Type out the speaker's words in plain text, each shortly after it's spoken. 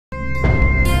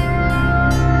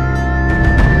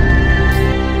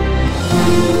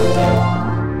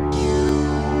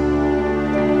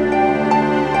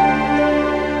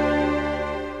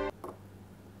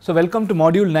So, welcome to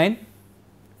module 9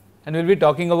 and we will be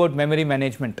talking about memory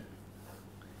management.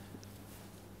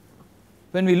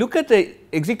 When we look at the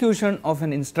execution of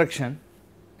an instruction,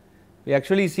 we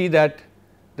actually see that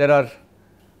there are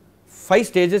 5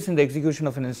 stages in the execution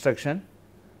of an instruction.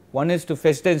 One is to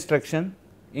fetch the instruction,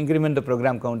 increment the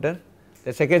program counter.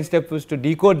 The second step is to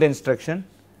decode the instruction.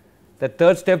 The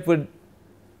third step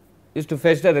is to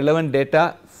fetch the relevant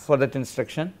data for that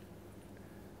instruction.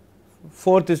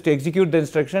 Fourth is to execute the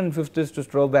instruction, and fifth is to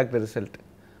throw back the result.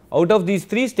 Out of these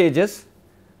 3 stages,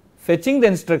 fetching the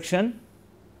instruction,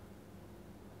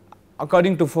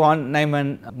 according to von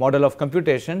Neumann model of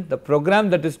computation, the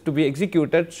program that is to be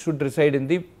executed should reside in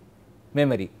the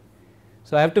memory.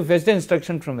 So, I have to fetch the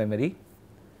instruction from memory.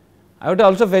 I have to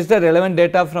also fetch the relevant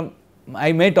data from,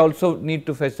 I might also need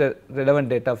to fetch the relevant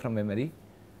data from memory,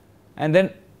 and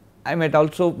then I might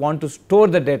also want to store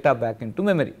the data back into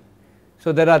memory.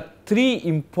 So, there are 3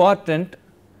 important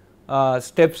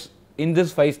steps in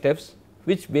this 5 steps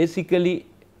which basically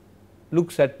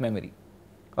looks at memory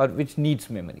or which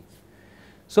needs memory.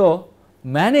 So,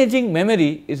 managing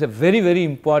memory is a very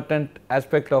important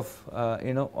aspect of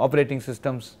operating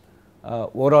systems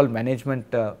overall management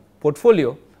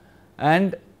portfolio,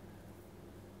 and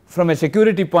from a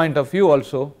security point of view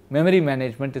also memory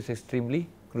management is extremely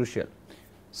crucial.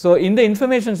 So, in the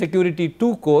information security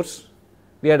 2 course,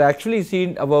 we had actually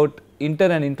seen about inter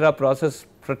and intra process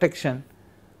protection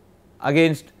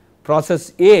against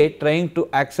process A trying to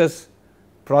access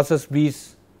process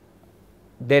B's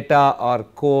data or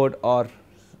code or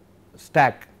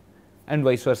stack and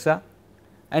vice versa,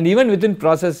 and even within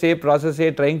process A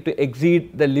trying to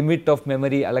exceed the limit of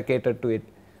memory allocated to it.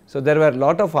 So, there were a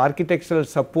lot of architectural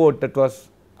support that was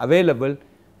available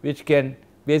which can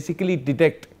basically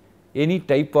detect any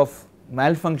type of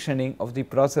malfunctioning of the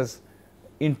process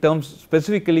in terms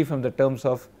specifically from the terms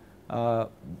of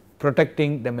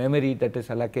protecting the memory that is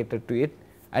allocated to it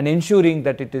and ensuring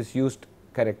that it is used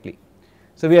correctly.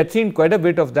 So, we had seen quite a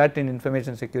bit of that in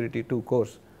information security 2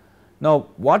 course. Now,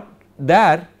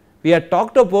 we had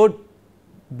talked about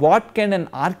what can an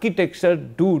architecture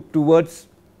do towards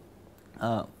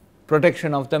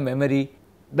protection of the memory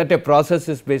that a process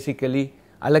is basically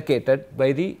allocated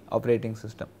by the operating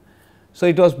system. So,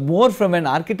 it was more from an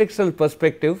architectural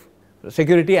perspective.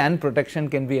 Security and protection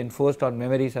can be enforced on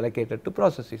memories allocated to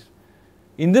processes.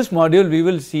 In this module, we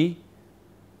will see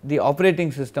the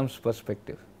operating system's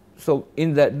perspective. So,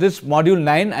 in this module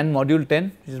 9 and module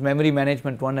 10, which is memory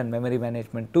management 1 and memory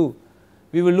management 2,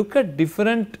 we will look at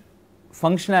different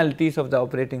functionalities of the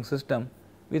operating system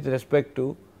with respect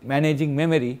to managing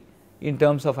memory in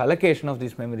terms of allocation of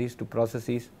these memories to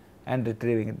processes and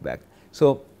retrieving it back.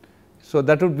 So,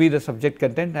 that would be the subject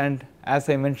content, and as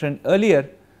I mentioned earlier,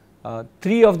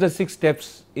 3 of the 6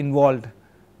 steps involved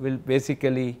will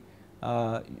basically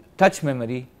touch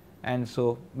memory, and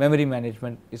so memory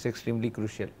management is extremely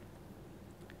crucial.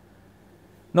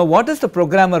 Now, what does the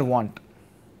programmer want?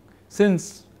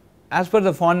 Since as per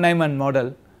the von Neumann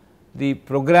model, the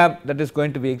program that is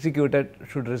going to be executed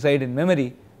should reside in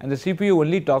memory and the CPU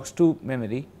only talks to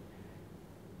memory,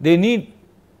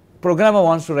 programmer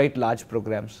wants to write large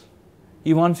programs,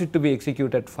 he wants it to be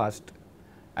executed fast,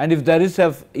 and if there is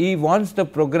he wants the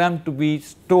program to be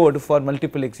stored for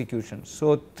multiple executions.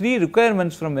 So, 3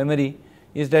 requirements from memory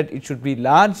is that it should be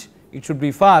large, it should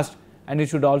be fast, and it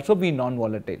should also be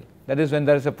non-volatile. That is, when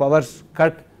there is a power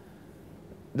cut,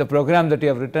 the program that you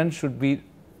have written should be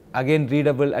again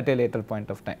readable at a later point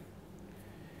of time.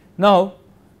 Now,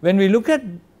 when we look at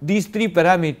these 3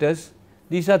 parameters,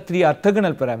 these are 3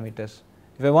 orthogonal parameters.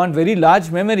 If I want very large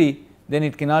memory, then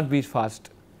it cannot be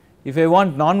fast. If I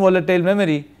want non-volatile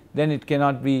memory, then it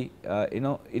cannot be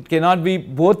it cannot be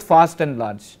both fast and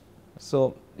large.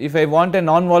 So, if I want a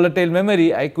non-volatile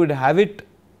memory, I could have it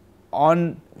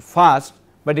on fast,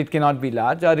 but it cannot be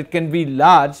large, or it can be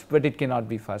large, but it cannot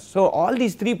be fast. So, all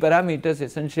these 3 parameters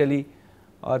essentially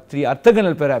are 3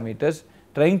 orthogonal parameters.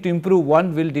 Trying to improve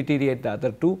one will deteriorate the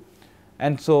other 2,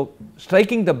 and so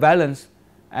striking the balance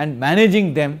and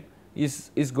managing them is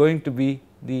going to be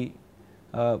the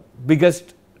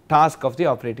biggest task of the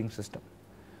operating system.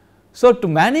 So, to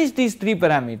manage these 3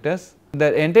 parameters,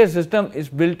 the entire system is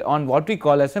built on what we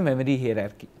call as a memory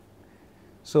hierarchy.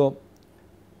 So,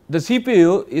 the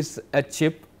CPU is a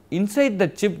chip. Inside the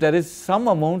chip there is some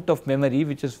amount of memory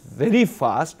which is very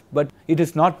fast, but it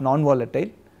is not non-volatile,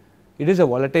 it is a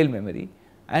volatile memory,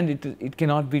 and it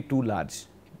cannot be too large.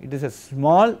 It is a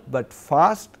small but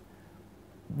fast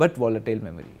but volatile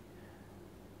memory,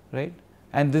 right,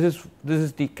 and this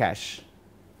is the cache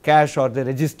or the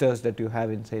registers that you have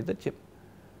inside the chip.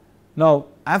 Now,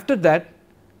 after that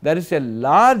there is a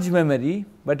large memory,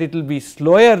 but it will be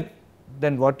slower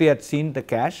than what we had seen the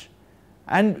cache,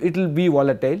 and it will be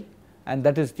volatile, and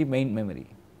that is the main memory.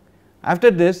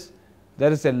 After this,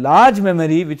 there is a large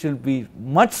memory which will be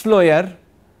much slower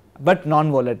but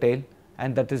non-volatile,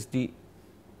 and that is the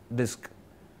disk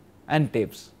and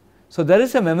tapes. So, there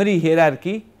is a memory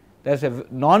hierarchy. There is a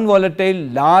non-volatile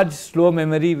large slow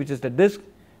memory which is the disk,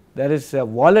 there is a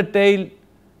volatile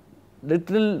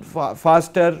little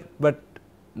faster but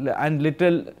and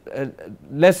little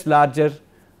less larger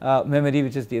memory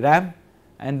which is the RAM,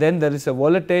 and then there is a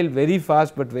volatile very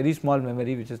fast but very small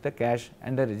memory which is the cache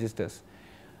and the registers.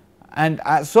 And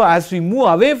so, as we move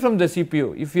away from the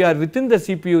CPU, if you are within the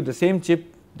CPU the same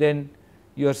chip, then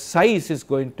your size is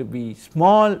going to be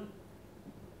small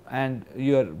and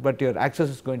but your access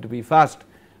is going to be fast,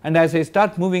 and as I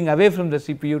start moving away from the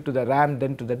CPU to the RAM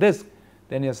then to the disk,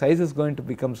 then your size is going to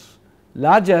become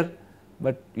larger,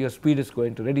 but your speed is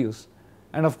going to reduce,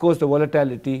 and of course, the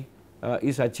volatility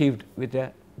is achieved with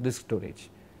a disk storage.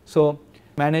 So,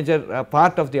 manager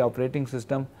part of the operating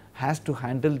system has to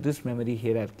handle this memory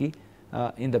hierarchy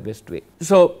in the best way.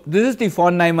 So, this is the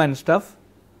von Neumann stuff.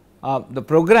 The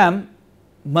program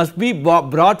must be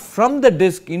brought from the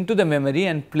disk into the memory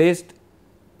and placed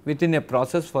within a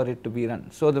process for it to be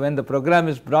run. So, when the program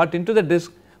is brought into the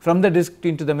disk from the disk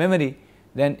into the memory,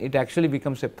 then it actually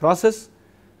becomes a process.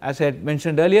 As I had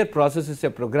mentioned earlier, process is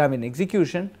a program in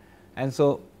execution, and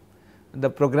so the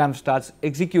program starts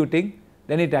executing,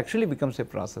 then it actually becomes a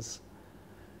process.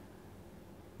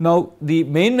 Now, the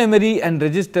main memory and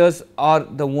registers are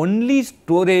the only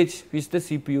storage which the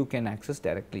CPU can access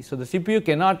directly. So, the CPU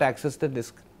cannot access the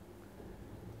disk,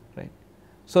 right.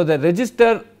 So, the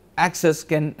register access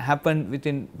can happen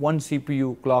within one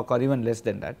CPU clock or even less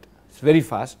than that, it is very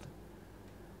fast.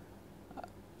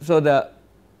 So, the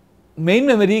main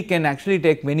memory can actually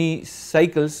take many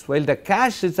cycles, while the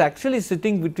cache is actually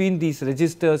sitting between these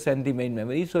registers and the main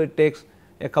memory. So, it takes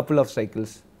a couple of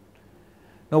cycles.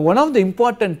 Now, one of the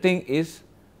important thing is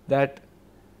that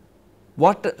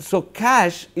so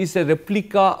cache is a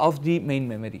replica of the main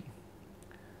memory.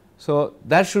 So,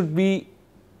 that should be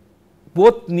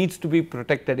both needs to be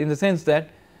protected, in the sense that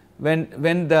when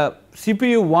the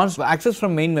CPU wants access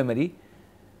from main memory,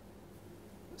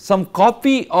 some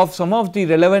copy of some of the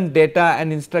relevant data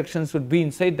and instructions would be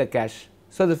inside the cache.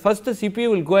 So, the CPU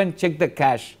will go and check the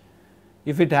cache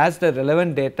if it has the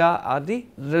relevant data or the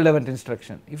relevant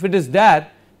instruction. If it is there,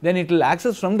 then it will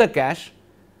access from the cache.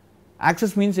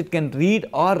 Access means it can read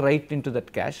or write into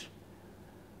that cache.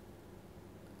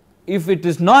 If it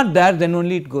is not there, then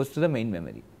only it goes to the main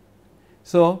memory.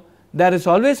 So, there is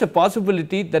always a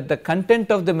possibility that the content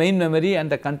of the main memory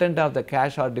and the content of the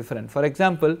cache are different. For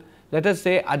example, let us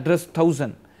say address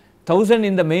 1000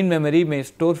 in the main memory may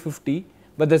store 50,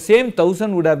 but the same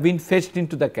 1000 would have been fetched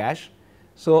into the cache.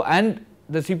 So, and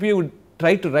the CPU would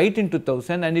try to write into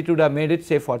 1000 and it would have made it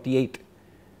say 48,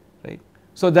 right.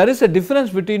 So, there is a difference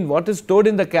between what is stored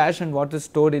in the cache and what is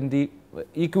stored in the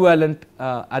equivalent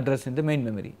address in the main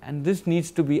memory, and this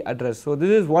needs to be addressed. So, this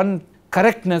is one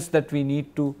correctness that we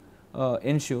need to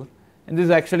ensure, and this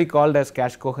is actually called as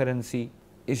cache coherency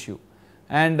issue.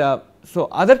 And so,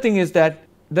 other thing is that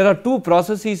there are two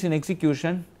processes in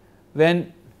execution.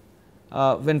 When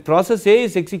process A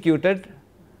is executed,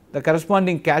 the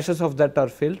corresponding caches of that are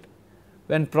filled.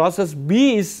 When process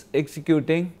B is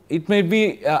executing, it may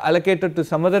be allocated to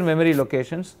some other memory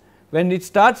locations. When it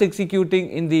starts executing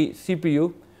in the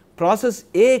CPU, process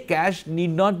A cache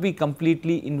need not be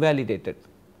completely invalidated,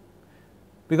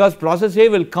 because process A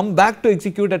will come back to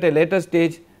execute at a later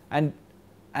stage, and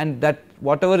that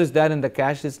whatever is there in the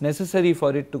cache is necessary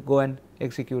for it to go and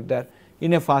execute there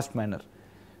in a fast manner.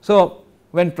 So,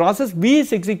 when process B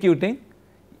is executing,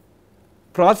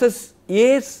 process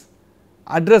A's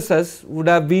addresses would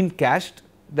have been cached,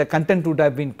 the content would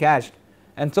have been cached,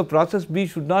 and so process B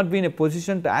should not be in a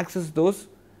position to access those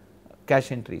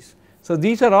cache entries. So,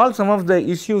 these are all some of the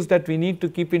issues that we need to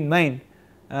keep in mind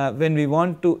when we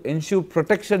want to ensure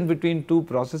protection between two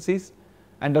processes,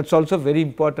 and that is also very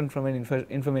important from an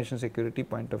information security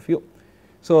point of view.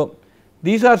 So,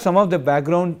 these are some of the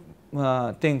background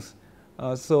things.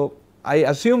 So, I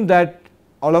assume that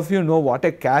all of you know what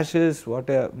a cache is, what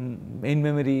a main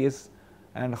memory is,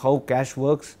 and how cache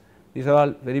works. These are all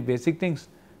very basic things.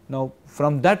 Now,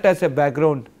 from that as a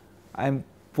background, I am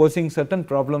posing certain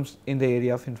problems in the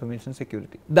area of information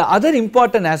security. The other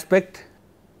important aspect,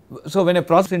 so when a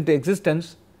process into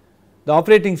existence, the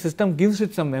operating system gives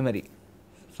it some memory.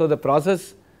 So, the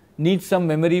process needs some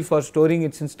memory for storing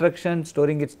its instructions,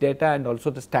 storing its data, and also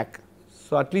the stack.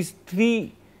 So, at least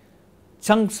three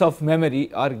chunks of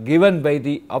memory are given by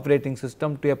the operating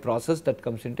system to a process that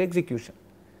comes into execution.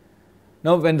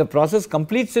 Now, when the process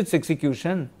completes its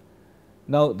execution,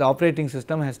 now the operating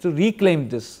system has to reclaim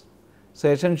this. So,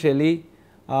 essentially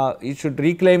it should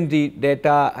reclaim the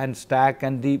data and stack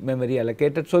and the memory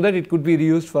allocated, so that it could be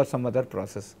reused for some other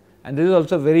process, and this is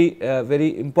also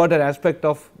very important aspect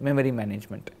of memory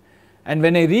management. And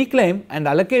when I reclaim and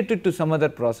allocate it to some other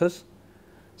process,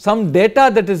 some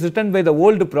data that is written by the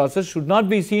old process should not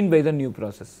be seen by the new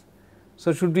process.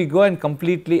 So, should we go and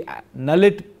completely null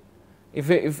it?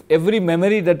 If every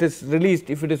memory that is released,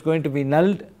 if it is going to be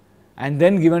nulled and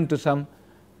then given to some,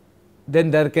 then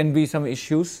there can be some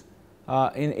issues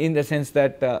in the sense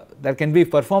that there can be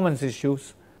performance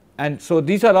issues. And so,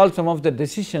 these are all some of the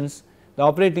decisions the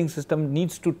operating system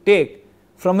needs to take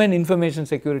from an information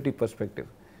security perspective.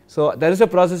 So, there is a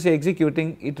process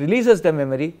executing, it releases the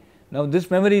memory. Now, this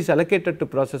memory is allocated to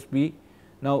process B.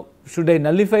 Now, should I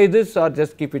nullify this or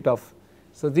just keep it off?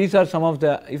 So, these are some of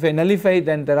the, if I nullify,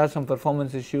 then there are some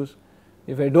performance issues.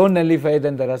 If I do not nullify,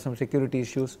 then there are some security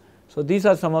issues. So, these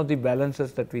are some of the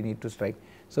balances that we need to strike.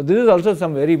 So, this is also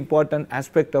some very important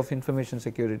aspect of information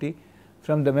security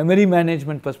from the memory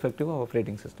management perspective of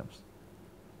operating systems.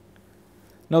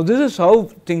 Now, this is how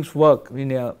things work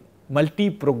in a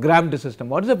multi-programmed system.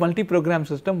 What is a multi-programmed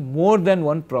system? More than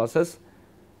one process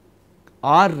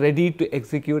are ready to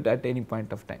execute at any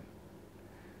point of time.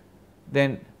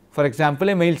 Then, for example,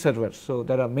 a mail server. So,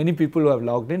 there are many people who have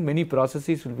logged in, many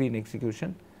processes will be in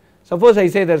execution. Suppose I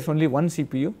say there is only one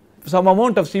CPU, some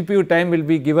amount of CPU time will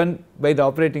be given by the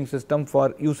operating system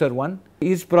for user 1,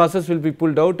 each process will be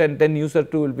pulled out and then user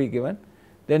 2 will be given,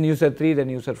 then user 3, then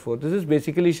user 4. This is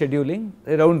basically scheduling,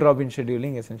 round robin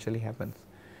scheduling essentially happens.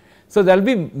 So, there will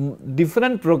be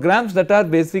different programs that are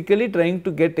basically trying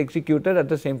to get executed at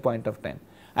the same point of time,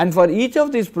 and for each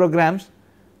of these programs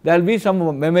there will be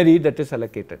some memory that is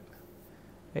allocated.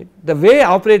 Right. The way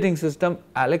operating system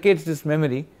allocates this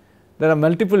memory, there are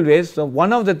multiple ways. So,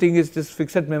 one of the thing is this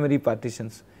fixed memory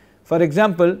partitions. For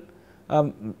example,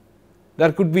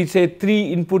 there could be say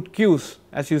 3 input queues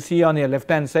as you see on your left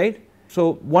hand side.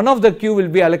 So, one of the queue will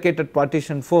be allocated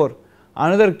partition 4,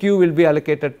 another queue will be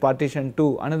allocated partition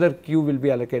 2, another queue will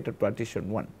be allocated partition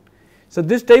 1. So,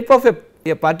 this type of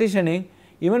a partitioning,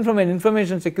 even from an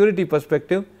information security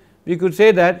perspective, we could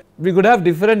say that we could have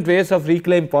different ways of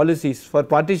reclaim policies. For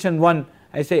partition 1,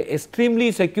 I say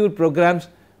extremely secure programs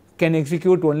can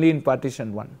execute only in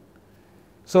partition 1.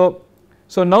 So,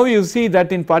 now you see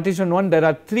that in partition 1 there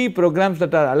are 3 programs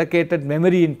that are allocated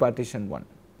memory in partition 1.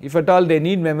 If at all they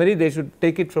need memory, they should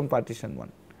take it from partition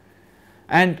 1,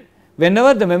 and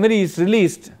whenever the memory is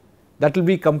released, that will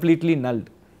be completely nulled,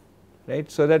 right.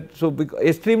 So,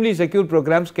 extremely secure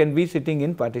programs can be sitting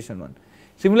in partition 1.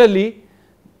 Similarly,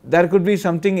 there could be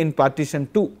something in partition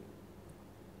 2,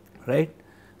 right.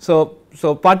 So,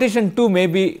 partition 2 may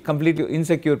be completely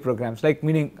insecure programs, like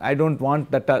meaning I do not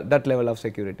want that level of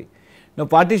security. Now,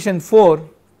 partition 4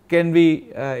 can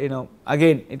be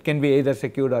again it can be either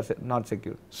secured or not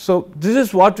secured. So, this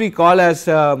is what we call as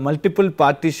multiple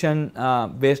partition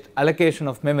based allocation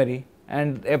of memory,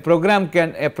 and a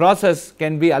process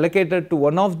can be allocated to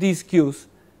one of these queues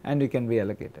and it can be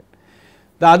allocated.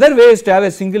 The other way is to have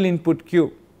a single input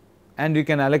queue and you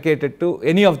can allocate it to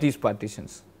any of these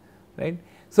partitions, right.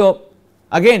 So,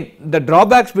 again the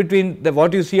drawbacks between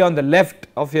what you see on the left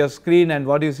of your screen and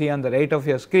what you see on the right of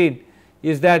your screen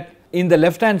is that in the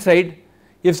left hand side,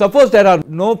 if suppose there are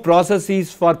no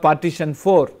processes for partition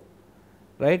 4,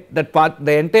 right,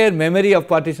 the entire memory of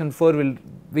partition 4 will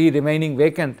be remaining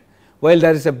vacant, while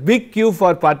there is a big queue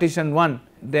for partition 1,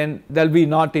 then there will be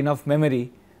not enough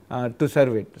memory to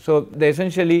serve it. So,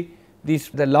 essentially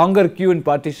the longer queue in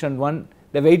partition 1,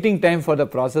 the waiting time for the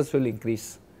process will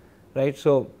increase, right.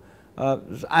 So,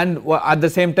 and at the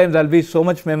same time there will be so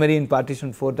much memory in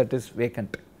partition 4 that is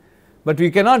vacant, but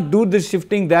we cannot do this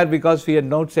shifting there because we had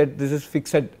not said this is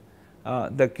fixed,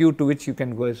 the queue to which you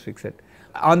can go is fixed.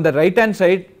 On the right hand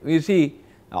side you see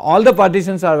all the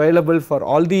partitions are available for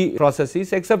all the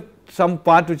processes except some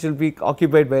part which will be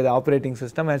occupied by the operating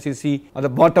system, as you see on the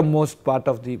bottommost part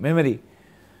of the memory.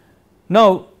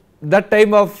 Now, that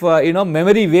type of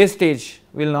memory wastage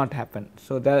will not happen.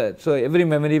 So, every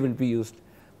memory will be used,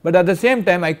 but at the same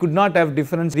time I could not have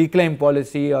different reclaim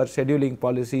policy or scheduling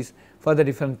policies for the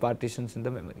different partitions in the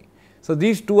memory. So,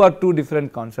 these two are two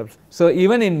different concepts. So,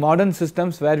 even in modern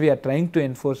systems where we are trying to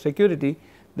enforce security,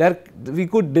 there we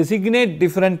could designate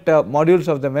different modules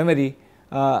of the memory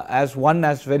as one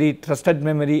as very trusted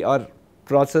memory or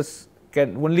process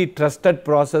can only trusted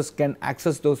process can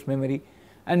access those memory,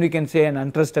 and we can say an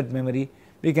untrusted memory.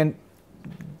 We can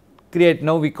create,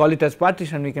 now we call it as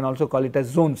partition, we can also call it as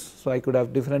zones. So, I could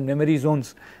have different memory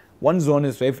zones. One zone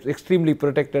is extremely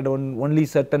protected, only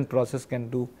certain process can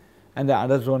do, and the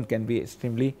other zone can be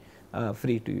extremely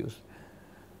free to use.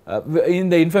 In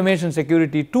the information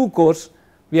security 2 course,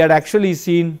 we had actually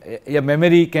seen a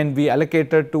memory can be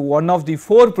allocated to one of the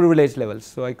 4 privilege levels.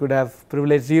 So, I could have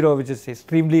privilege 0, which is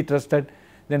extremely trusted,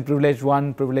 then privilege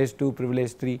 1, privilege 2,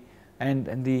 privilege 3,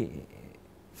 and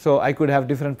so I could have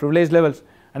different privilege levels,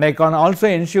 and I can also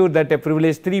ensure that a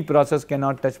privilege 3 process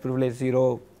cannot touch privilege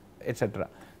 0, etc.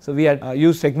 So, we had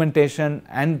used segmentation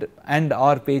and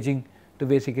or paging to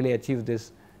basically achieve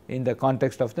this in the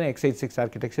context of the x86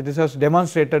 architecture. This was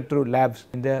demonstrated through labs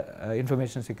in the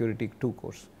information security 2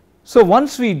 course. So,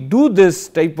 once we do this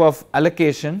type of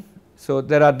allocation, so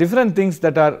there are different things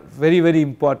that are very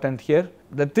important here.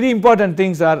 The 3 important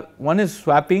things are, one is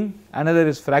swapping, another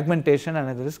is fragmentation,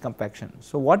 another is compaction.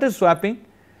 So, what is swapping?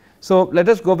 So, let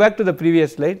us go back to the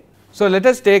previous slide. So, let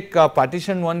us take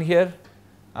partition 1 here.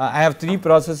 I have 3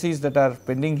 processes that are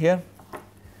pending here.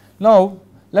 Now,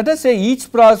 let us say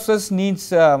each process needs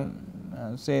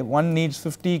say one needs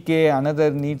 50k,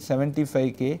 another needs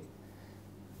 75k,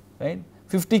 right.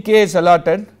 50k is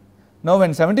allotted. Now,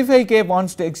 when 75k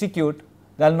wants to execute,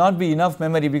 there will not be enough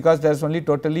memory because there is only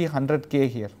totally 100k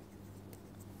here.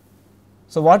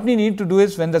 So, what we need to do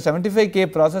is, when the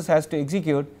 75k process has to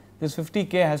execute, this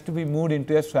 50k has to be moved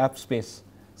into a swap space.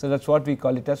 So, that is what we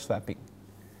call it as swapping.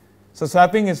 So,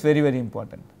 swapping is very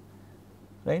important,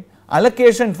 right.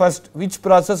 Allocation first, which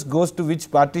process goes to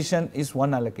which partition is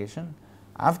one allocation.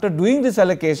 After doing this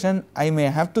allocation, I may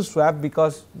have to swap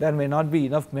because there may not be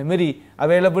enough memory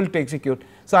available to execute.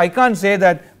 So, I can't say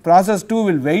that process 2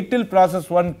 will wait till process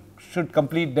 1 should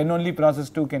complete, then only process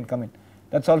 2 can come in.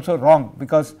 That is also wrong,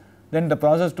 because then the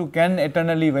process 2 can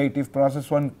eternally wait if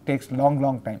process 1 takes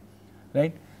long time,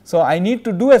 right. So, I need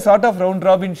to do a sort of round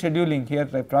robin scheduling here,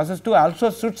 right. Process 2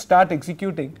 also should start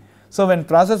executing. So, when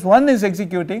process 1 is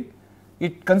executing,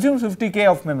 it consumes 50k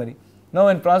of memory. Now,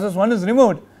 when process 1 is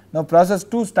removed, now process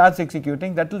 2 starts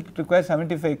executing, that will require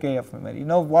 75k of memory.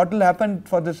 Now, what will happen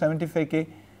for this 75k?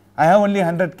 I have only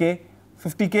 100k,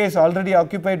 50k is already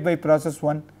occupied by process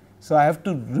 1. So, I have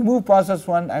to remove process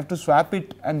 1, I have to swap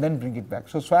it and then bring it back.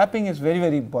 So, swapping is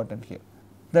very important here.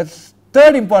 The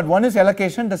third important one is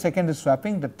allocation, the second is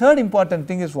swapping. The third important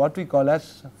thing is what we call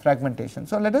as fragmentation.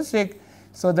 So, let us take,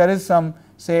 so there is some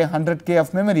say 100k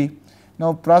of memory.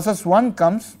 Now, process 1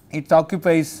 comes, it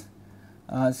occupies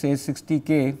say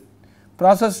 60k,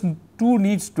 process 2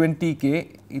 needs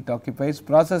 20k, it occupies,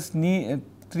 process 3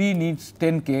 needs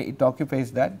 10k, it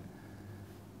occupies that,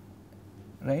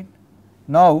 right.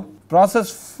 Now,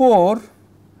 process 4,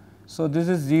 so this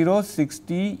is 0,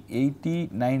 60, 80,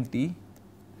 90,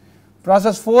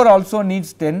 process 4 also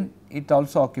needs 10, it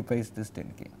also occupies this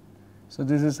 10k. So,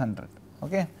 this is 100.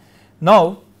 Okay.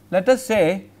 Now, let us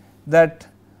say that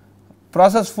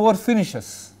process 4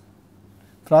 finishes,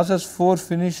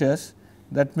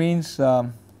 that means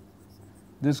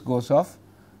this goes off,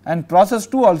 and process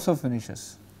 2 also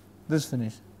finishes, this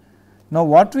finish. Now,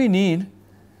 what we need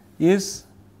is,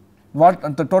 what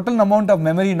the total amount of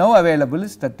memory now available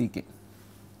is 30k,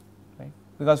 right,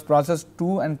 because process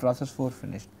 2 and process 4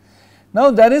 finished.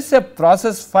 Now, there is a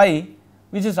process 5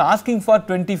 which is asking for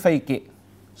 25k.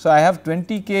 So, I have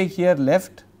 20k here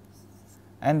left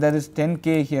and there is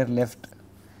 10k here left.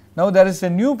 Now, there is a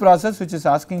new process which is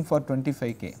asking for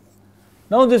 25k.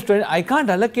 Now, this I can't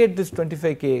allocate this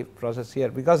 25k process here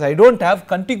because I do not have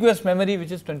contiguous memory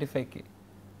which is 25k,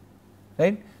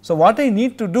 right. So, what I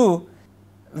need to do,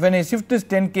 when I shift this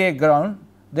 10k ground,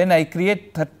 then I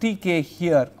create 30k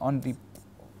here on the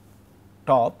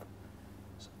top,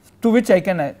 to which I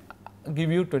can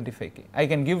give you 25k. I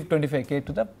can give 25k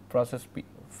to the process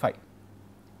 5,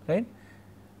 right.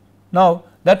 Now,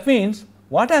 that means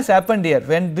what has happened here,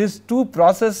 when this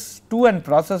process 2 and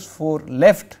process 4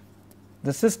 left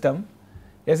the system,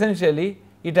 essentially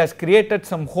it has created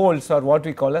some holes or what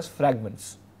we call as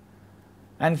fragments.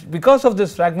 And because of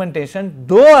this fragmentation,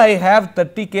 though I have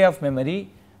 30k of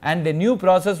memory and the new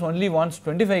process only wants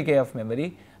 25k of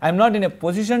memory, I am not in a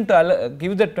position to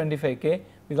give that 25k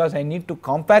because I need to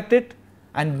compact it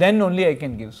and then only I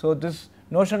can give. So, this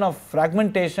notion of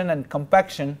fragmentation and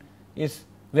compaction is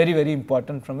very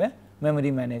important from a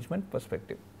memory management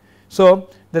perspective. So,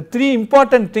 the 3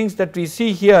 important things that we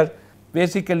see here,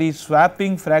 basically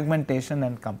swapping, fragmentation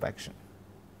and compaction.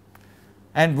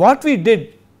 And what we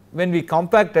did when we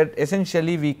compacted,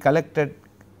 essentially we collected,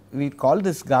 we call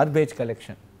this garbage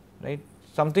collection, right,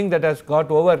 something that has got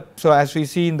over. So, as we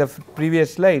see in the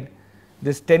previous slide,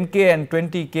 this 10k and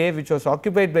 20k which was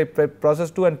occupied by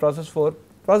process 2 and process 4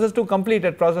 process 2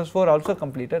 completed, process 4 also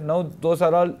completed. Now those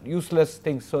are all useless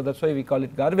things, so that is why we call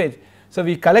it garbage. So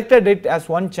we collected it as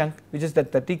one chunk, which is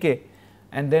that 30K,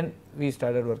 and then we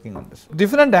started working on this.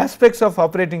 Different aspects of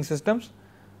operating systems.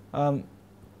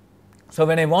 So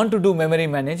when I want to do memory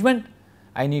management,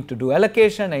 I need to do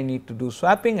allocation, I need to do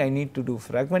swapping, I need to do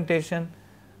fragmentation,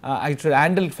 I should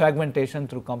handle fragmentation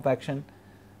through compaction,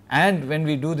 and when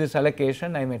we do this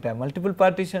allocation I might have multiple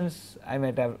partitions, I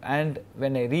might have, and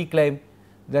when I reclaim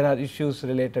there are issues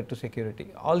related to security.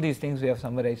 All these things we have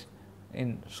summarized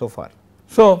in so far.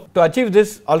 So to achieve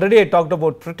this, already I talked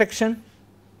about protection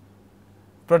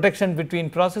between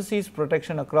processes,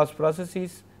 protection across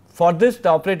processes. For this, the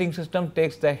operating system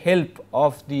takes the help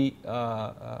of the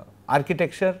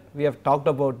architecture. We have talked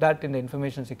about that in the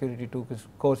information security 2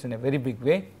 course in a very big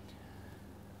way.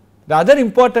 The other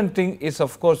important thing is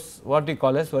of course what we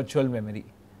call as virtual memory.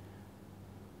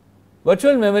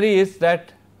 Virtual memory is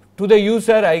that to the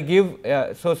user I give,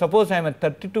 so suppose I am a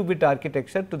 32-bit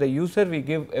architecture, to the user we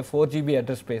give a 4 GB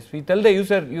address space. We tell the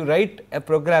user you write a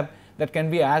program that can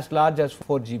be as large as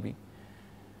 4 GB.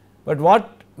 But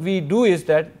what we do is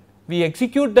that we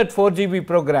execute that 4 GB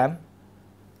program.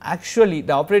 Actually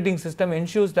the operating system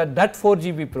ensures that that 4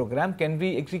 GB program can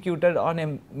be executed on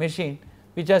a machine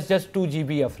which has just 2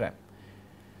 GB of RAM.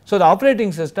 So the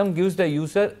operating system gives the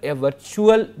user a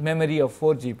virtual memory of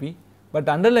 4 GB, but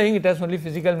underlying it has only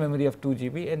physical memory of 2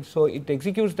 GB, and so it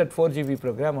executes that 4 GB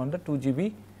program on the 2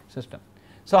 GB system.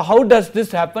 So how does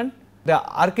this happen? The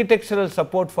architectural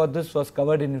support for this was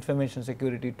covered in information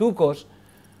security 2 course.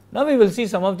 Now we will see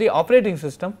some of the operating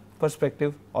system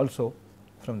perspective also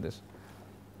from this.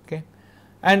 Okay.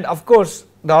 And of course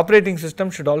the operating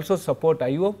system should also support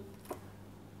IO,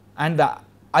 and the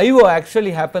IO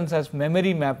actually happens as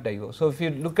memory mapped IO. So if you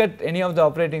look at any of the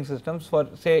operating systems, for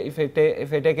say if I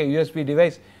take a USB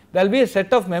device, there will be a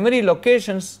set of memory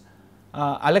locations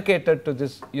allocated to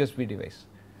this USB device.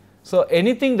 So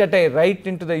anything that I write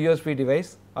into the USB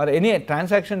device or any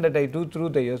transaction that I do through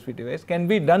the USB device can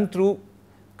be done through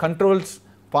controls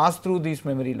passed through these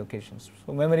memory locations.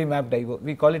 So memory mapped IO,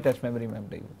 we call it as memory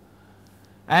mapped IO.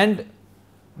 And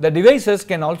the devices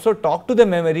can also talk to the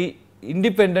memory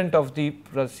independent of the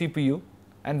CPU,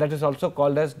 and that is also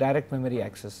called as direct memory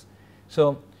access.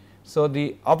 So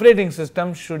the operating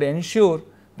system should ensure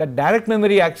that direct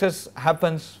memory access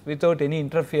happens without any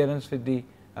interference with the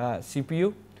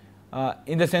CPU,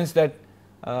 in the sense that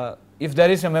if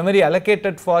there is a memory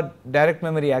allocated for direct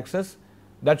memory access,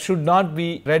 that should not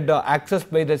be read or accessed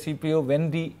by the CPU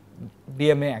when the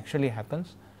DMA actually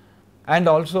happens. And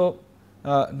also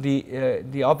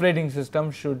the operating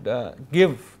system should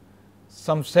give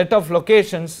some set of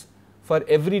locations for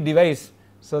every device,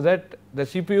 so that the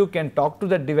CPU can talk to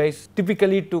that device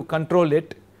typically to control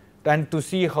it and to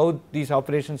see how these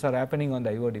operations are happening on the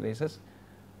IO devices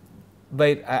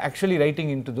by actually writing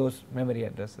into those memory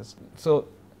addresses. So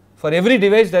for every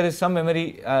device there is some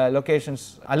memory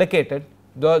locations allocated.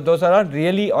 Those are not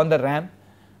really on the RAM,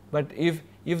 but if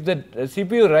the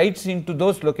CPU writes into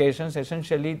those locations,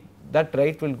 essentially that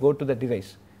write will go to the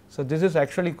device. So this is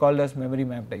actually called as memory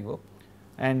mapped IO,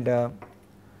 and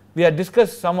we have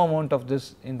discussed some amount of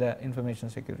this in the information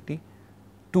security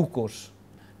 2 course.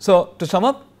 So to sum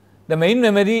up, the main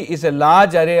memory is a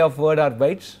large array of word or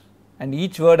bytes, and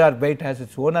each word or byte has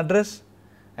its own address,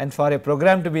 and for a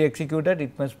program to be executed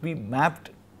it must be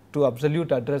mapped to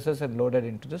absolute addresses and loaded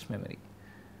into this memory.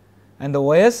 And the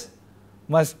OS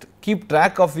must keep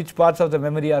track of which parts of the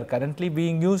memory are currently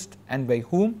being used and by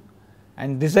whom,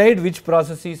 and decide which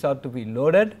processes are to be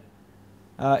loaded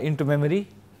into memory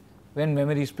when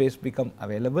memory space become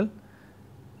available,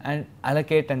 and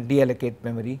allocate and deallocate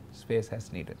memory space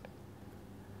as needed.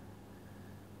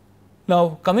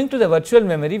 Now coming to the virtual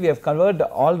memory, we have covered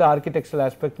all the architectural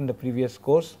aspect in the previous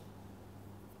course.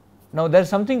 Now there is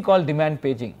something called demand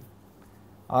paging,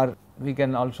 or we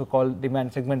can also call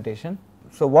demand segmentation.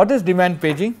 So what is demand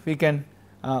paging? We can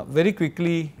very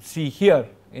quickly see here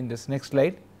in this next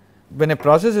slide. When a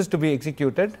process is to be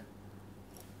executed,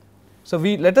 so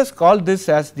let us call this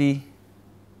as the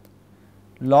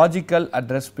logical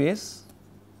address space,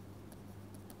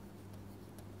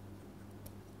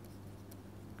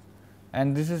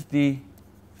 and this is the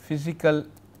physical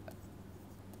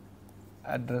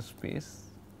address space.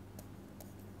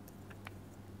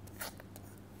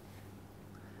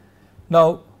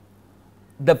 Now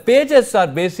the pages are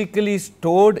basically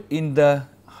stored in the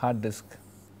hard disk.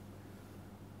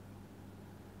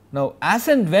 Now as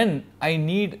and when I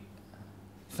need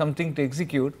something to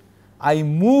execute, I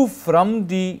move from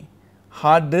the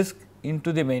hard disk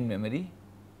into the main memory,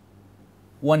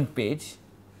 one page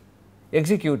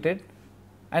executed,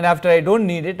 and after I do not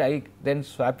need it, I then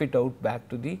swap it out back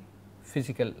to the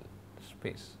physical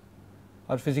space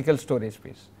or physical storage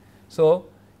space. So,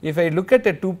 if I look at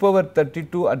a 2 power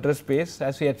 32 address space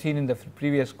as we had seen in the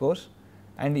previous course,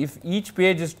 and if each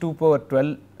page is 2 power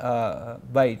 12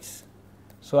 bytes.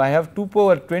 So, I have 2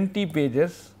 power 20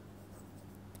 pages,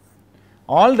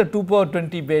 all the 2 power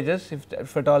 20 pages,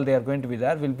 if at all they are going to be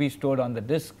there, will be stored on the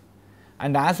disk,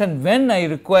 and as and when I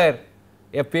require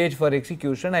a page for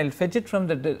execution, I will fetch it from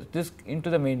the disk into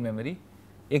the main memory,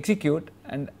 execute,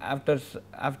 and after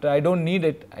I do not need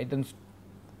it, I then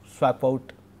swap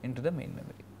out into the main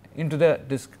memory, into the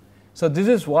disk. So, this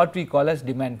is what we call as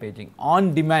demand paging,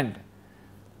 on demand.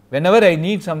 Whenever I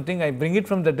need something, I bring it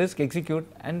from the disk, execute,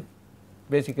 and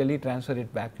basically transfer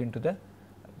it back into the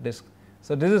disk.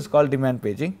 So, this is called demand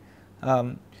paging.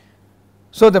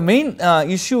 So, the main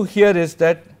issue here is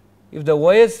that if the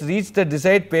OS reads the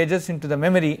desired pages into the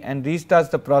memory and restarts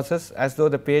the process as though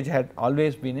the page had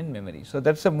always been in memory. So,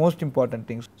 that is the most important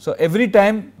thing. So, every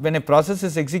time when a process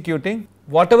is executing,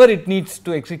 whatever it needs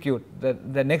to execute,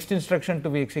 the next instruction to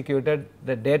be executed,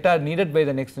 the data needed by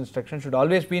the next instruction should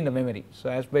always be in the memory. So,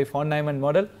 as by von Neumann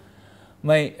model,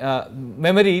 my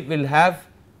memory will have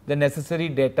the necessary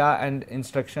data and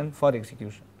instruction for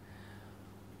execution.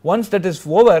 Once that is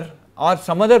over or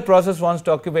some other process wants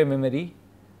to occupy memory,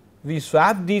 we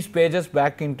swap these pages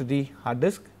back into the hard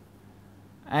disk,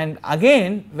 and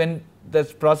again when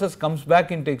this process comes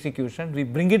back into execution, we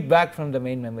bring it back from the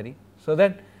main memory. So,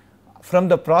 that from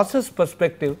the process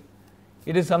perspective,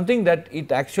 it is something that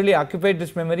it actually occupied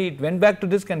this memory, it went back to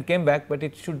disk and came back, but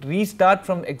it should restart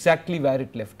from exactly where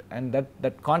it left, and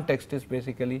that context is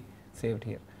basically saved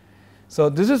here. So,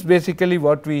 this is basically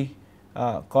what we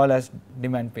call as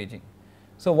demand paging.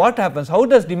 So, what happens, how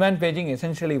does demand paging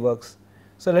essentially works?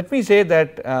 So, let me say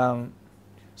that,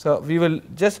 so we will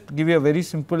just give you a very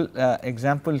simple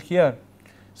example here.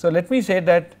 So, let me say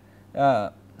that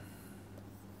a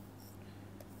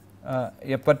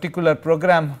particular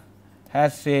program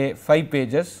has say 5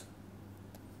 pages,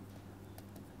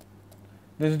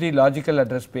 this is the logical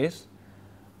address space,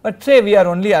 but say we are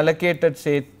only allocated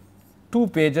say 2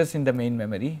 pages in the main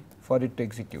memory for it to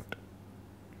execute.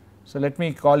 So, let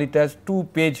me call it as 2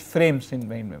 page frames in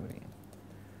main memory.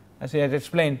 As I had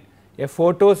explained, a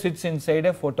photo sits inside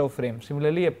a photo frame,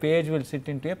 similarly a page will sit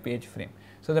into a page frame.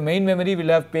 So, the main memory will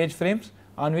have page frames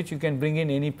on which you can bring in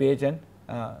any page and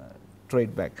throw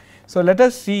it back. So, let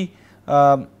us see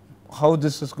how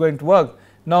this is going to work.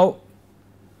 Now,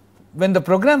 when the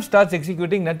program starts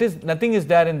executing, nothing is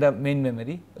there in the main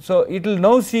memory. So, it will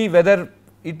now see whether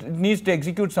it needs to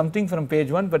execute something from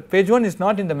page 1, but page 1 is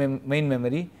not in the main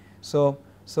memory. So,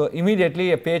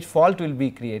 immediately a page fault will be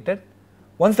created.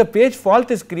 Once the page fault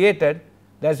is created,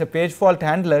 there is a page fault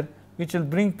handler which will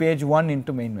bring page 1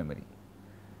 into main memory.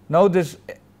 Now, this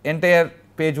entire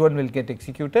page 1 will get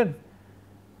executed.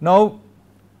 Now,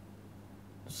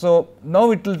 so now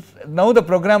it will, now the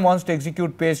program wants to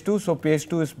execute page 2, so page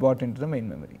 2 is brought into the main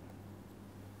memory.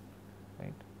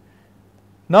 Right.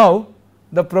 Now,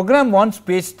 the program wants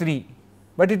page 3,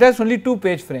 but it has only 2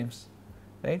 page frames,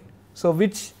 right. So,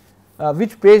 which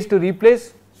page to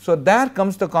replace? So, there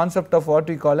comes the concept of what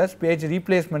we call as page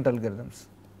replacement algorithms.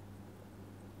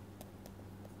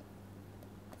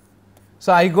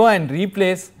 So, I go and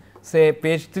replace say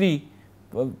page 3,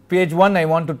 page 1 I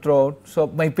want to throw out. So,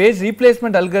 my page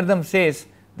replacement algorithm says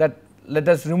that let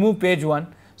us remove page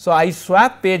 1. So, I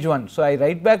swap page 1. So, I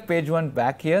write back page 1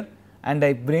 back here and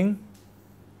I bring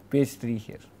page 3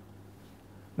 here.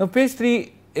 Now, page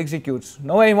 3 executes.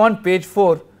 Now, I want page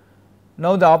 4.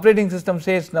 Now, the operating system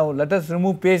says now let us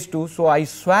remove page 2. So, I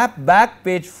swap back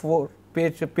page 4,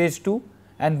 page 2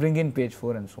 and bring in page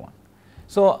 4 and so on.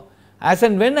 So, as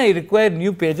and when I require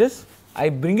new pages, I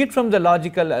bring it from the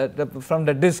logical from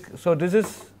the disk. So, this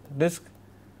is disk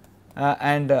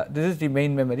and this is the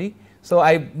main memory. So,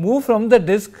 I move from the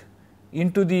disk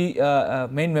into the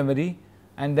main memory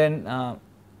and then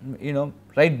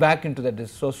right back into the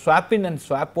disk. So, swap in and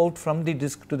swap out from the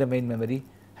disk to the main memory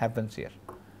happens here,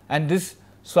 and this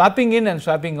swapping in and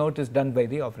swapping out is done by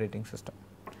the operating system.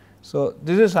 So,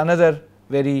 this is another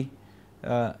very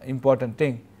important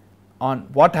thing on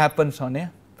what happens on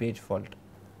a page fault.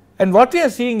 And what we are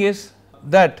seeing is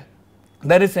that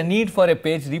there is a need for a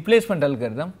page replacement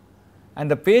algorithm,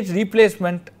 and the page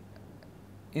replacement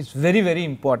is very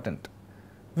important.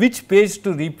 Which page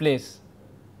to replace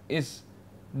is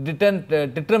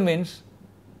determines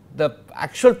the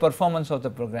actual performance of the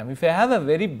program. If I have a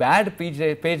very bad page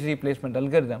replacement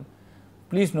algorithm,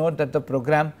 please note that the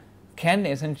program can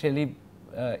essentially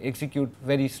execute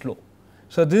very slow.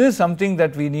 So, this is something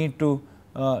that we need to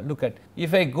look at.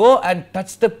 If I go and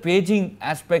touch the paging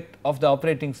aspect of the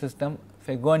operating system, if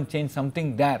I go and change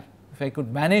something there, if I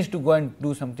could manage to go and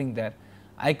do something there,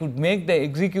 I could make the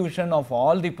execution of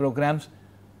all the programs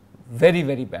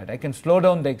very bad. I can slow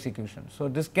down the execution. So,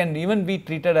 this can even be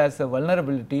treated as a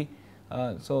vulnerability.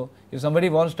 So, if somebody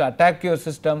wants to attack your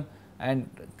system and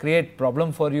create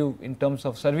problem for you in terms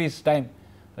of service time,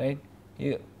 right,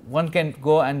 one can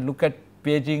go and look at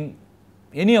paging,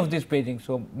 any of these paging.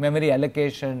 So, memory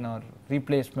allocation or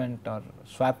replacement or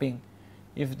swapping,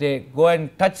 if they go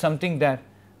and touch something there,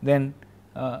 then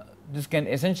this can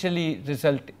essentially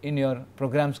result in your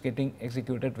programs getting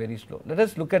executed very slow. Let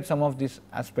us look at some of these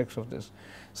aspects of this.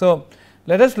 So,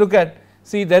 let us look at,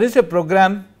 see, there is a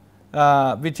program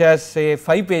which has say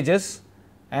 5 pages,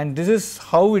 and this is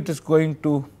how it is going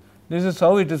to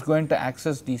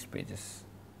access these pages,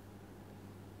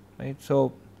 right.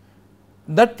 So,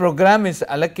 that program is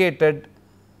allocated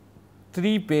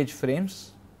 3 page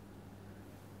frames,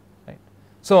 right.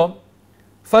 So,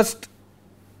 first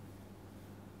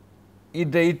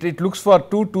it looks for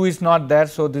 2 is not there.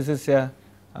 So, this is a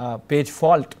page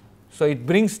fault. So, it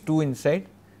brings 2 inside.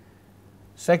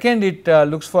 Second, it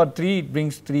looks for 3, it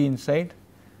brings 3 inside.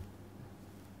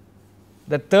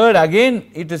 The third,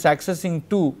 again it is accessing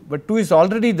 2, but 2 is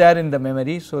already there in the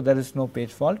memory. So, there is no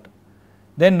page fault.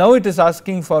 Then now it is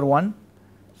asking for 1.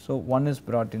 So, 1 is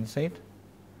brought inside.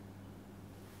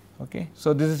 Okay.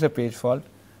 So, this is a page fault.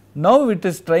 Now, it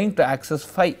is trying to access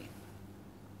 5.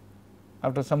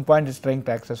 After some point it is trying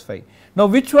to access 5. Now,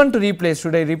 which one to replace?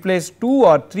 Should I replace 2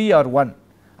 or 3 or 1?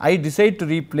 I decide to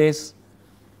replace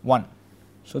 1.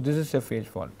 So, this is a page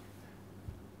fault.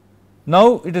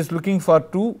 Now, it is looking for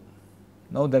 2.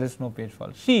 Now, there is no page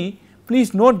fault. See,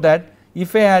 please note that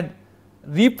if I had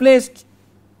replaced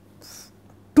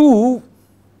 2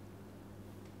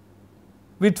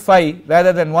 with 5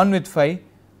 rather than 1 with 5,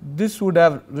 this would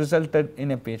have resulted in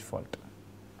a page fault.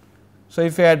 So,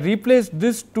 if I had replaced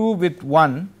this 2 with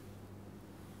 1,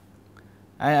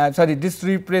 this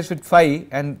replaced with 5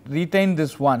 and retained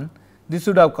this 1, this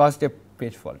would have caused a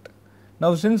page fault.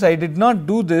 Now, since I did not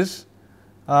do this,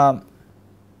 I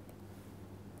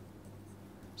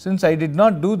do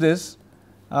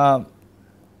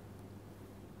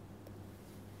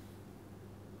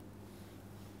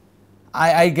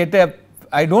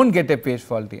not get a page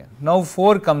fault here. Now,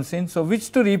 4 comes in. So,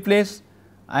 which to replace?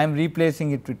 I am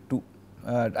replacing it with 2.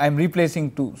 I am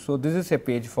replacing 2. So, this is a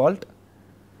page fault.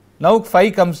 Now,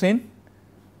 5 comes in.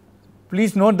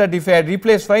 Please note that if I had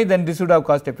replaced 5, then this would have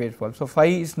caused a page fault. So,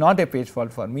 5 is not a page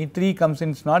fault for me. 3 comes in,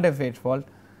 it is not a page fault.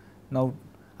 Now,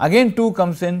 again 2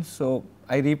 comes in. So,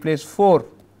 I replace 4.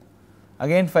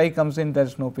 Again 5 comes in, there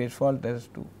is no page fault, there is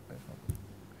 2.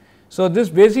 So, this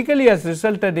basically has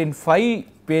resulted in 5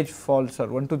 page faults, or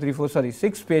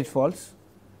 6 page faults.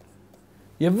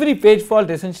 Every page fault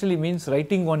essentially means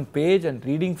writing one page and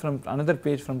reading from another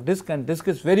page from disk, and disk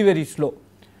is very slow.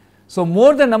 So,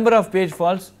 more the number of page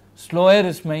faults, slower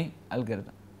is my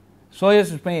algorithm, slower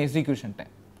is my execution time.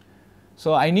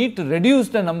 So, I need to reduce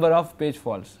the number of page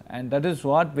faults, and that is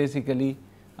what basically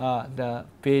the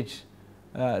page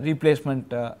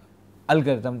replacement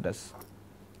algorithm does.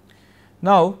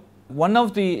 Now, one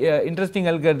of the interesting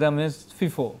algorithm is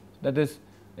FIFO, that is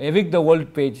evict the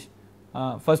old page,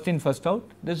 first in first out.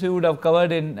 This we would have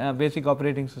covered in basic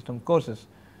operating system courses.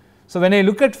 So, when I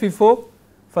look at FIFO,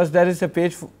 first there is a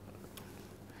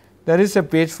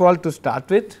page fault to start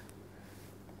with,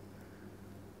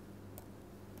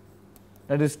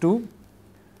 that is 2,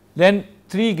 then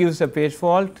 3 gives a page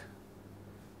fault,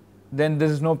 then there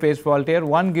is no page fault here,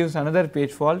 1 gives another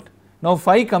page fault. Now,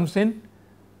 5 comes in.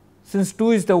 Since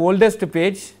 2 is the oldest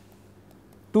page,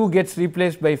 2 gets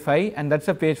replaced by 5, and that is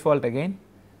a page fault again.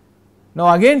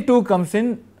 Now, again 2 comes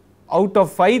in. Out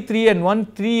of 5, 3 and 1,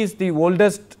 3 is the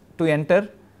oldest to enter,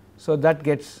 so that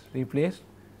gets replaced.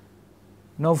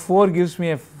 Now, 4 gives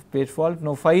me a page fault.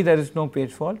 Now, 5 there is no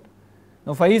page fault.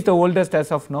 Now, 5 is the oldest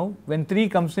as of now. When 3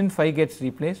 comes in, 5 gets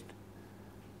replaced.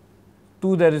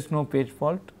 2 there is no page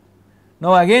fault.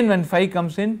 Now, again when 5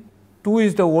 comes in, 2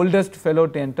 is the oldest fellow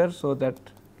to enter, so that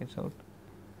gets out.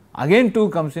 Again 2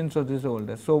 comes in, so this is the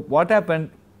oldest. So, what happened?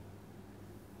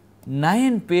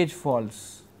 9 page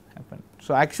faults happened.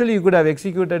 So, actually you could have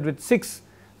executed with 6.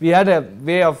 We had a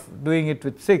way of doing it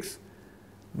with 6,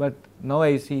 but now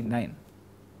I see 9,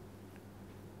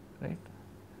 right.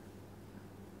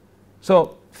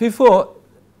 So, FIFO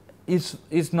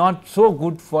is not so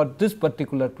good for this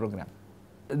particular program.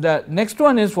 The next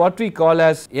one is what we call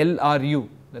as LRU,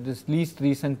 that is least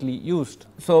recently used.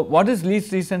 So, what is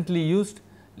least recently used?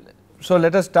 So,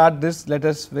 let us start this, let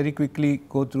us very quickly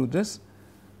go through this.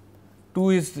 2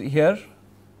 is here,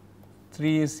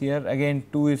 3 is here, again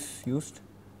 2 is used,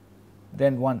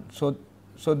 then 1. So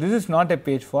this is not a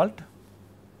page fault,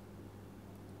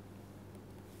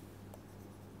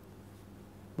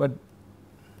 but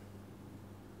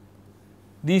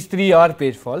these 3 are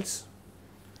page faults,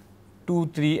 2,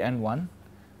 3 and 1.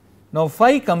 Now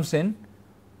 5 comes in.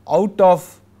 Out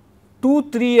of 2,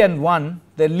 3 and 1,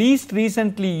 the least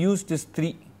recently used is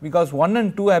 3, because 1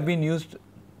 and 2 have been used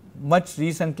much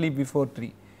recently before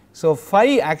 3. So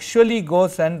 5 actually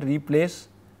goes and replace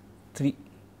 3.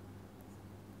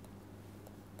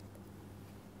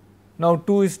 Now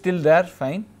 2 is still there,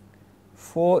 fine.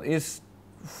 4 is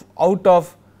out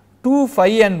of 2,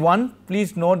 5 and 1,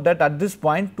 please note that at this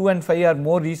point 2 and 5 are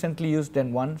more recently used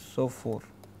than 1, so 4.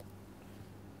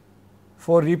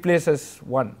 4 replaces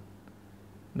 1.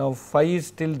 Now 5 is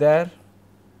still there.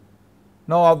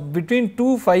 Now between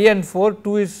 2, 5 and 4,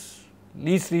 2 is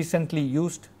least recently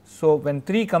used. So when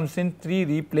 3 comes in, 3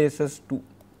 replaces 2.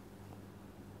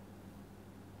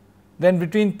 Then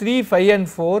between 3, 5 and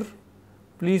 4,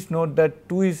 please note that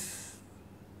 2 is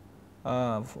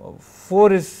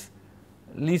 4 is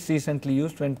least recently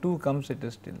used. When 2 comes, it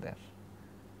is still there,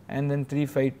 and then 3,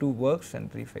 5, 2 works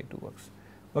and 3, 5, 2 works.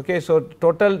 Okay, so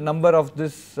total number of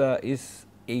this is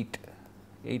 8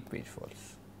 page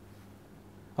faults.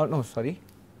 Oh no, sorry,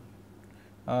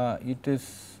 it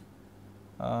is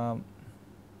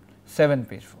 7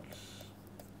 page faults.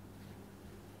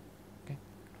 Okay,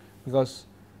 because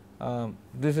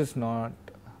this is not.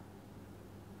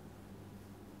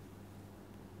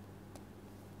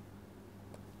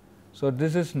 So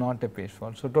this is not a page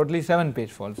fault. So totally 7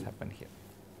 page faults happen here.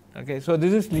 Okay, so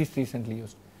this is least recently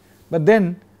used. But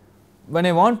then when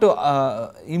I want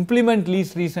to implement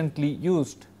least recently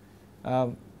used,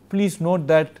 please note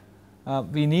that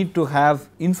we need to have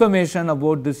information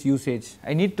about this usage.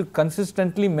 I need to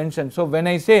consistently mention. So when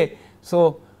I say,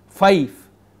 so 5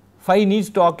 needs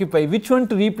to occupy, which one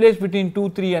to replace between 2,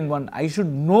 3 and 1, I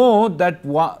should know that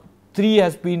 3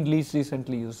 has been least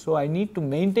recently used. So I need to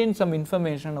maintain some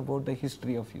information about the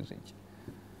history of usage,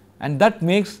 and that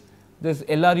makes this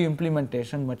LRU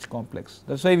implementation much complex.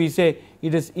 That is why we say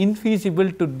it is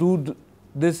infeasible to do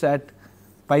this at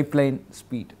pipeline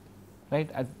speed, right,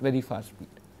 at very fast speed.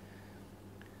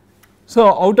 So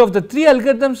out of the 3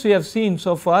 algorithms we have seen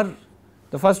so far,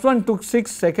 the first one took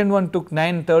 6, second one took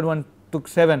 9, third one took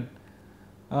 7.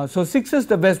 So 6 is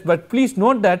the best, but please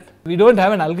note that we do not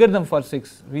have an algorithm for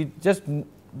 6, we just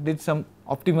did some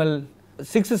optimal,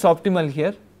 6 is optimal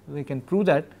here, we can prove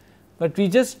that, but we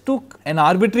just took an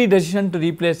arbitrary decision to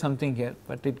replace something here,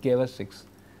 but it gave us 6.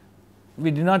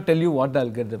 We did not tell you what the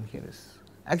algorithm here is.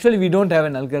 Actually we do not have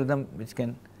an algorithm which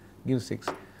can give 6,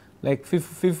 like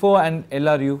FIFO and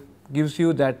LRU gives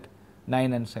you that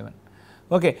 9 and 7.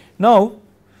 Okay. Now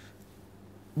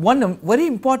one very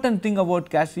important thing about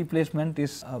cache replacement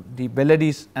is the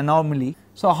Belady's anomaly.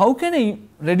 So how can I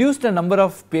reduce the number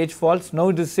of page faults? Now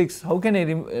it is 6, how can I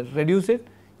reduce it?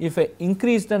 If I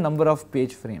increase the number of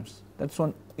page frames, that is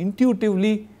one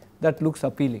intuitively that looks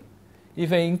appealing.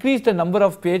 If I increase the number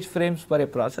of page frames per a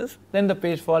process, then the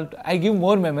page fault, I give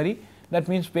more memory, that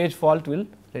means page fault will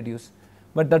reduce,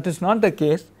 but that is not the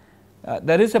case.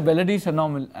 There is a Belady's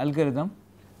anomaly algorithm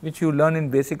which you learn in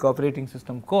basic operating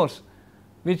system course,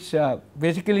 which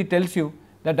basically tells you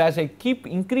that as I keep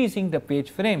increasing the page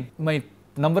frame, my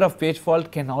number of page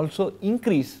fault can also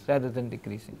increase rather than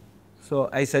decreasing. So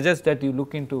I suggest that you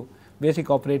look into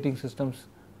basic operating systems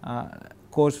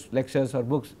course lectures or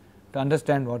books to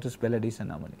understand what is Belady's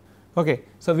anomaly. Okay,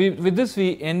 so with this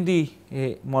we end the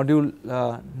module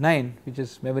 9, which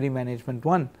is memory management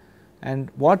 1,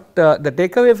 and what the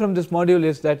takeaway from this module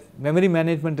is that memory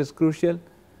management is crucial,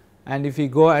 and if we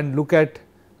go and look at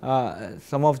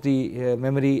some of the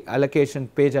memory allocation,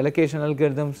 page allocation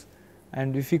algorithms,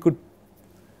 and if we could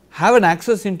have an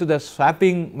access into the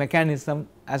swapping mechanism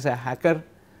as a hacker,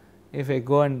 if I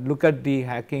go and look at the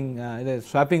hacking the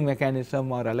swapping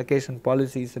mechanism or allocation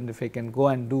policies, and if I can go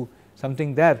and do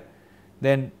something there,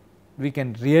 then we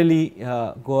can really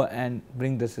go and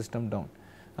bring the system down.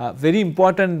 Very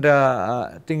important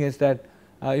thing is that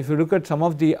if you look at some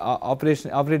of the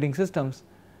operating systems,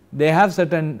 they have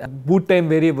certain boot time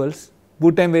variables.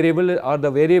 Boot time variable are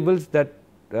the variables that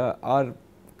are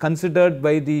considered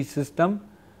by the system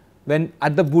when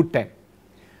at the boot time.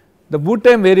 The boot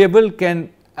time variable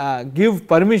can give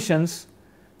permissions,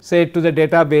 say, to the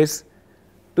database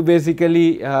to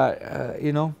basically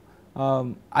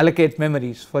allocate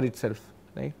memories for itself,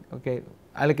 right, okay,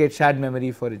 allocate shared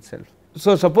memory for itself.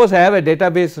 So suppose I have a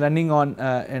database running on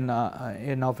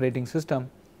an operating system.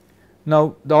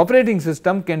 Now the operating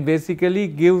system can basically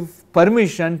give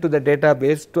permission to the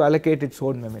database to allocate its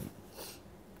own memory.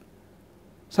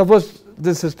 Suppose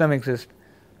this system exists.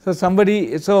 So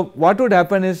what would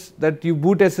happen is that you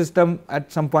boot a system at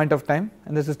some point of time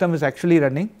and the system is actually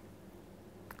running,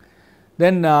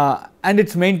 then and it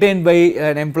is maintained by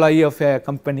an employee of a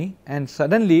company, and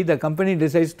suddenly the company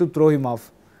decides to throw him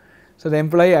off. So the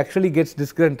employee actually gets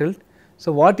disgruntled.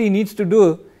 So what he needs to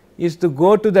do is to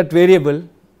go to that variable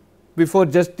before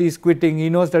just he is quitting. He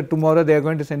knows that tomorrow they are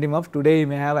going to send him off, today he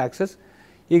may have access.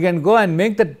 He can go and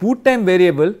make that boot time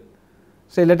variable,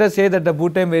 say let us say that the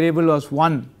boot time variable was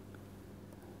 1.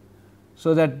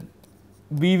 So that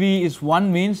BV is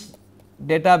 1 means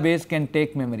database can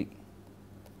take memory.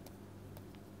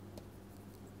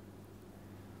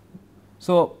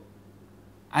 So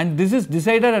and this is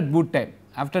decided at boot time.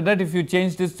 After that if you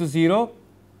change this to 0,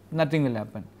 nothing will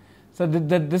happen. So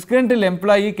the disgruntled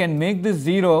employee can make this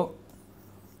 0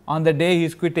 on the day he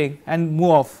is quitting and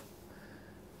move off.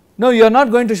 No, you are not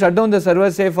going to shut down the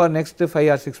server say for next 5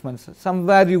 or 6 months,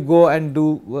 somewhere you go and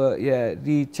do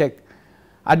recheck.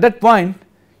 At that point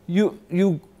you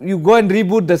go and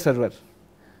reboot the server.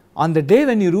 On the day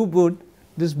when you reboot,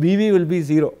 this BV will be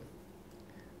 0.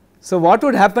 So what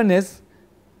would happen is,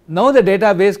 now the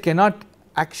database cannot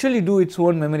actually do its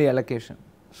own memory allocation.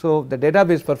 So the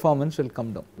database performance will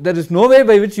come down. There is no way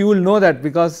by which you will know that,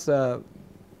 because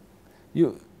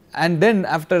and then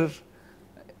after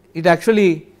it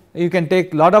actually you can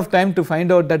take lot of time to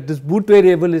find out that this boot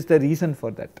variable is the reason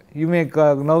for that. You may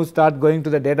now start going to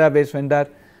the database vendor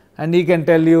and he can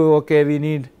tell you, okay, we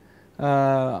need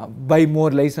buy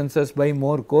more licenses, buy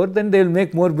more core, then they will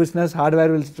make more business,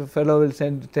 hardware will fellow will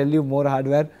tell you more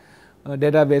hardware,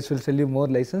 database will sell you more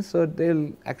license. So they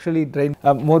will actually drain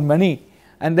more money,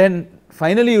 and then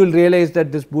finally you will realize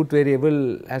that this boot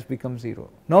variable has become 0.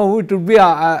 Now it would be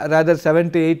rather 7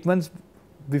 to 8 months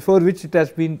before which it has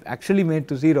been actually made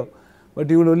to 0, but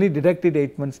you will only detect it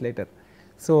 8 months later.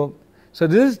 So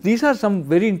these are some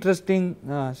very interesting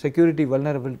security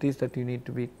vulnerabilities that you need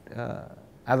to be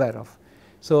aware of.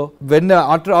 So when the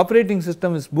operating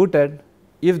system is booted,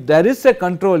 if there is a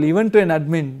control even to an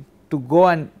admin to go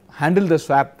and handle the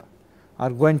swap or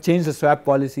go and change the swap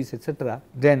policies, etc.,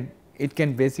 then it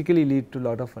can basically lead to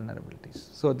lot of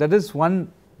vulnerabilities. So that is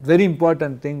one very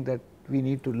important thing that we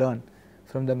need to learn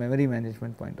from the memory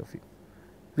management point of view.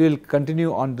 We will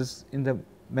continue on this in the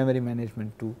memory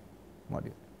management 2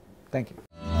 module. Thank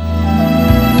you.